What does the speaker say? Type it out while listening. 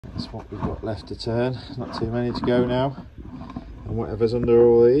That's what we've got left to turn. Not too many to go now. And whatever's under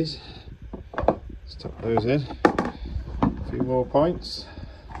all these, let's tuck those in. A few more points.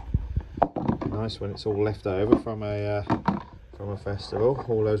 Nice when it's all left over from a festival.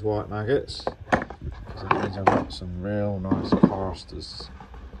 All those white maggots. Because that means I've got some real nice castahs.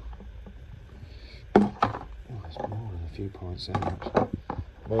 Oh, there's more than a few points in actually.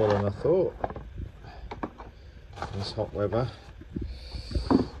 More than I thought. This hot weather.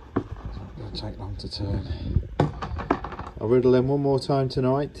 Take long to turn. I'll riddle them one more time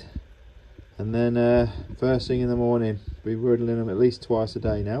tonight, and then first thing in the morning be riddling them at least twice a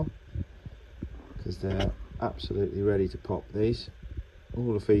day now, because they're absolutely ready to pop. These,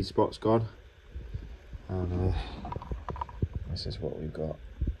 all the feed spot's gone, and this is what we've got.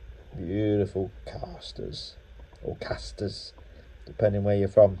 Beautiful castahs, or castas, depending where you're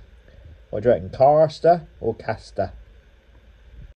from. What do you reckon, carstah or cassta?